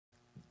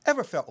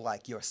Ever felt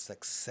like your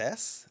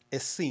success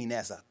is seen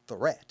as a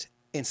threat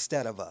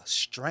instead of a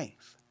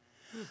strength?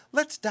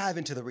 Let's dive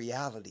into the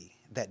reality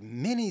that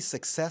many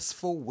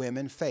successful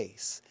women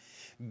face,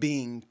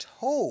 being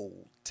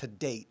told to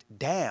date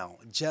down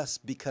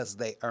just because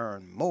they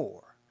earn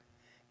more.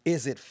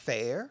 Is it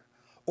fair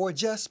or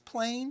just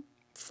plain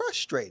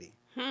frustrating?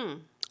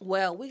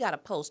 Well, we got a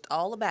post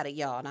all about it,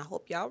 y'all, and I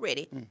hope y'all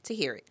ready to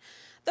hear it.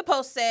 The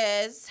post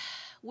says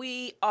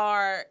we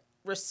are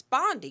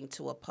responding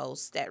to a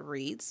post that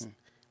reads,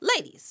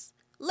 Ladies,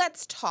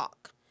 let's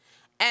talk.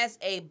 As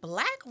a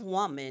black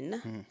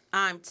woman,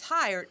 I'm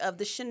tired of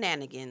the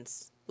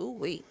shenanigans.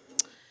 Ooh-wee.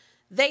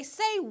 They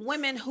say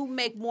women who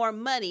make more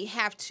money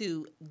have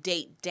to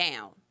date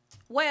down.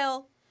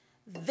 Well,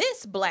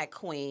 this black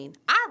queen,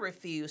 I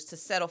refuse to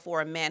settle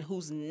for a man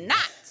who's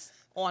not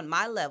on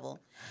my level.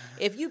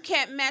 If you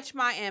can't match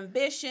my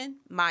ambition,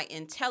 my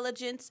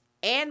intelligence,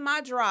 and my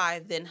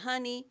drive, then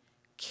honey,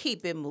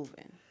 keep it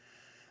moving.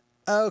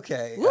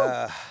 Okay.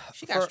 Woo.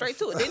 She got straight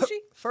to it, didn't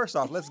she? First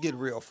off, let's get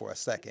real for a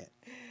second.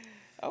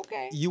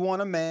 Okay. You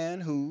want a man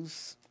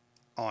who's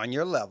on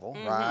your level,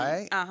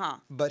 right? Uh-huh.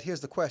 But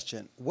here's the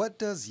question. What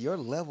does your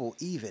level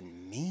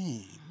even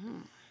mean?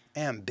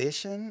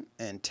 Ambition,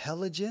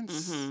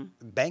 intelligence,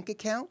 bank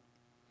account?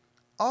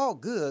 All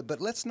good, but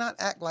let's not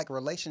act like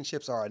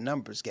relationships are a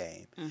numbers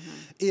game.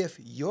 If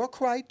your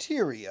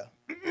criteria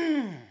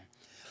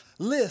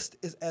list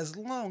is as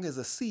long as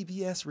a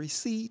CVS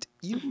receipt,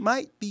 you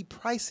might be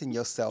pricing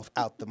yourself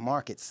out the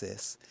market,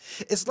 sis.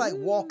 It's like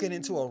walking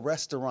into a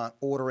restaurant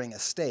ordering a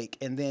steak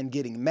and then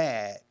getting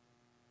mad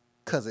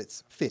because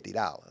it's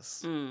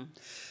 $50.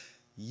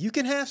 You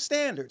can have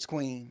standards,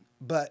 queen,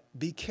 but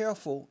be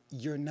careful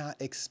you're not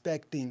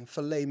expecting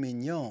filet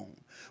mignon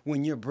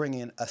when you're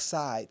bringing a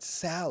side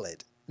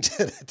salad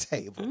to the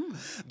table.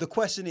 The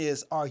question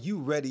is, are you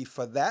ready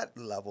for that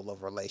level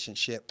of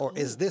relationship, or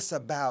is this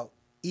about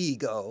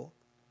ego?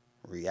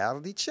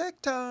 Reality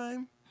check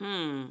time.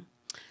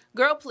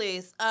 Girl,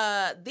 please.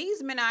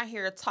 These men out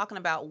here talking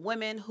about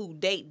women who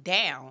date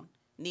down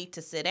need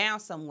to sit down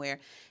somewhere.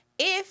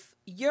 If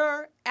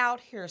you're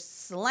out here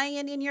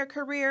slaying in your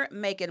career,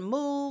 making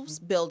moves,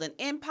 building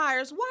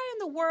empires, why in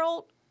the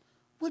world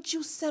would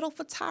you settle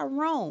for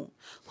Tyrone,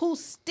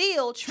 who's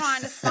still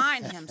trying to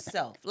find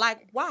himself?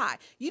 Like, why?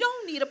 You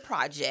don't need a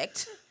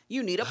project.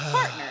 You need a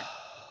partner.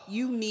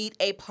 You need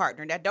a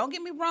partner. Now, don't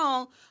get me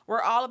wrong.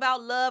 We're all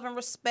about love and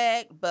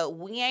respect, but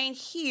we ain't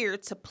here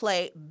to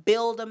play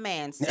build a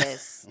man,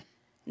 sis.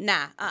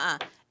 Nah,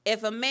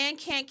 If a man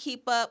can't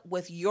keep up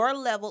with your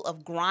level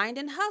of grind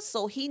and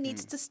hustle, he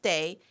needs to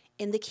stay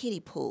in the kiddie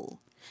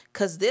pool.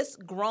 Because this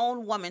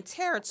grown woman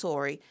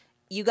territory,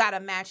 you got to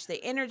match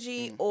the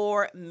energy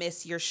or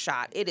miss your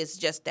shot. It is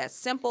just that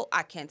simple.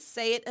 I can't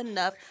say it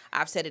enough.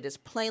 I've said it as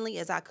plainly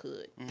as I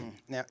could.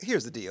 Now,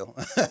 here's the deal.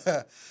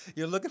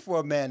 You're looking for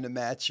a man to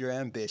match your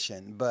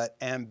ambition, but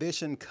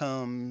ambition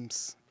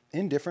comes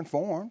in different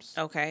forms.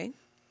 Okay.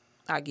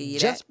 I'll give you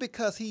Just that.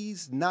 because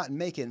he's not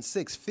making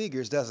six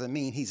figures doesn't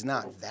mean he's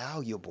not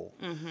valuable.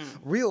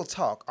 Real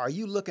talk, are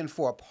you looking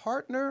for a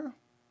partner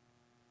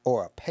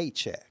or a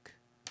paycheck?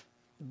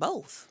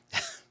 Both.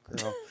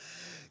 Girl,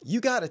 you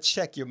got to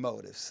check your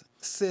motives.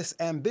 Sis,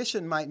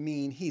 ambition might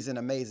mean he's an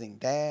amazing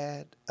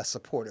dad, a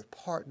supportive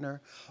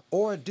partner,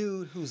 or a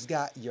dude who's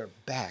got your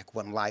back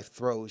when life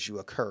throws you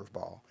a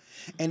curveball.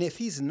 And if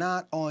he's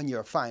not on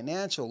your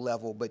financial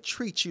level but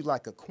treats you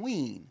like a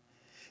queen,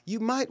 you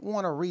might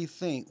want to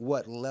rethink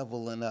what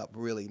leveling up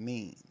really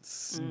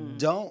means.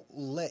 Don't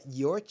let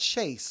your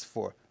chase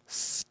for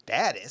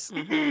status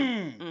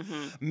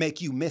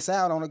make you miss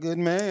out on a good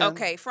man.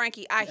 Okay,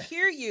 Frankie, I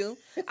hear you.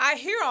 I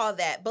hear all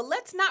that. But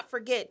let's not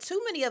forget,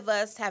 too many of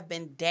us have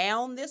been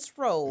down this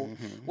road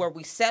where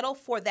we settle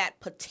for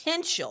that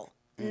potential.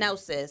 No,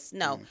 sis,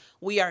 no.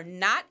 We are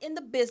not in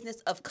the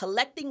business of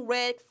collecting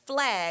red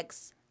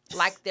flags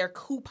like they're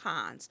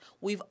coupons.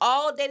 We've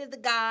all dated the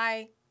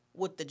guy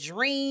with the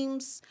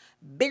dreams,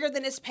 bigger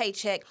than his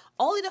paycheck,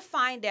 only to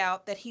find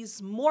out that he's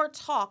more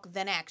talk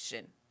than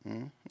action.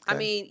 I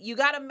mean, you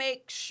got to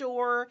make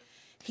sure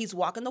he's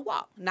walking the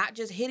walk, not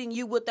just hitting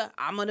you with the,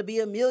 I'm going to be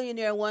a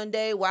millionaire one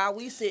day while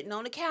we sitting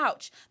on the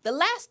couch. The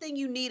last thing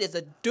you need is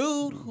a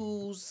dude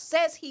who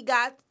says he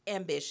got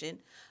ambition,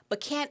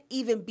 but can't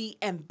even be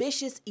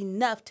ambitious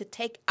enough to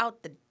take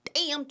out the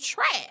damn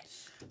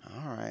trash.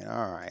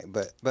 All right.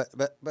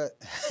 But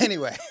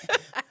anyway,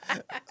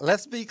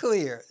 let's be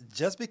clear.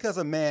 Just because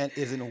a man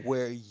isn't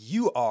where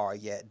you are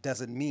yet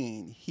doesn't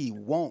mean he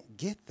won't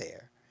get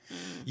there.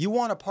 You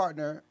want a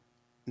partner,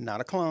 not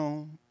a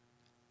clone.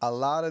 A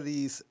lot of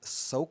these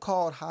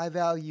so-called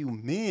high-value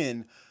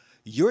men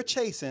you're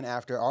chasing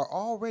after are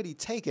already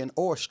taken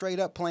or straight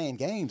up playing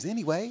games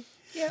anyway.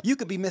 Yep. You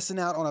could be missing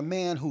out on a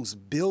man who's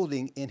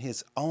building in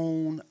his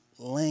own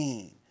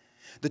lane.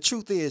 The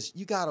truth is,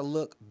 you got to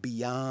look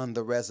beyond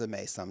the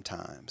resume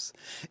sometimes.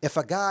 If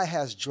a guy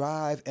has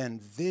drive and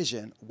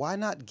vision, why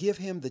not give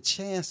him the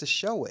chance to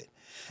show it?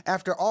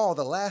 After all,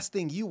 the last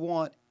thing you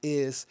want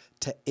is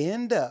to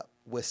end up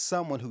with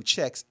someone who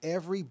checks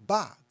every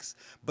box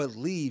but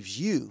leaves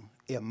you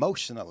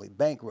emotionally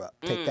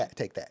bankrupt. Take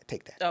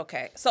that.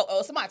 Okay. So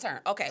it's my turn.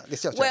 Okay.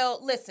 It's your turn. Well,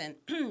 listen,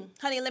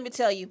 honey, let me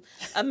tell you,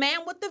 a man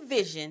with a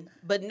vision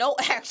but no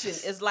action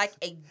is like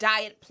a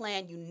diet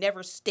plan you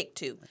never stick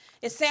to.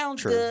 It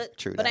sounds good,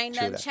 but ain't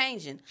nothing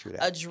changing.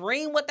 A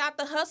dream without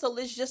the hustle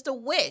is just a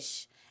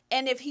wish.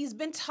 And if he's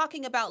been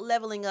talking about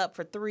leveling up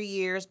for 3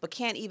 years but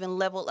can't even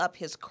level up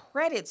his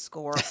credit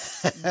score,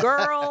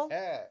 girl,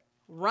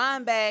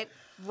 run, babe.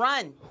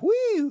 Run.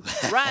 Woo.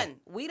 Run.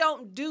 We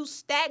don't do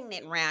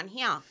stagnant around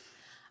here.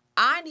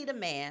 I need a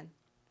man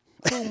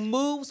who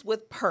moves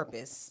with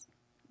purpose.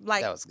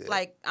 Like, that was good.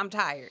 Like, I'm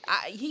tired.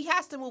 He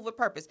has to move with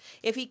purpose.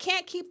 If he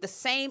can't keep the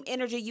same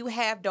energy you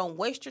have, don't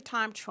waste your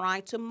time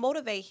trying to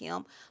motivate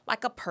him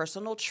like a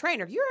personal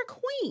trainer. You're a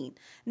queen,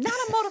 not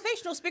a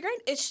motivational speaker.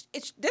 That's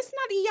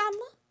not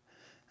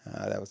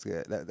Iyanla. That was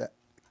good. That.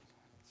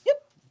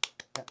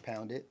 Yep.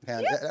 Pound it.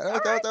 Yep.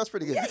 That was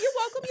pretty good. Yeah, you're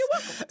welcome.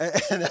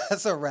 And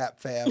that's a wrap,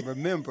 fam.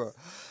 Remember,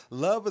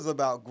 love is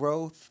about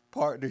growth,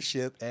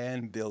 partnership,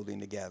 and building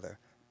together.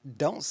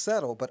 Don't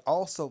settle, but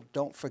also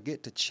don't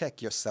forget to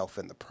check yourself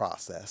in the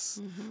process.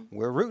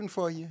 We're rooting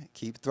for you.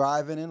 Keep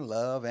thriving in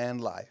love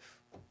and life.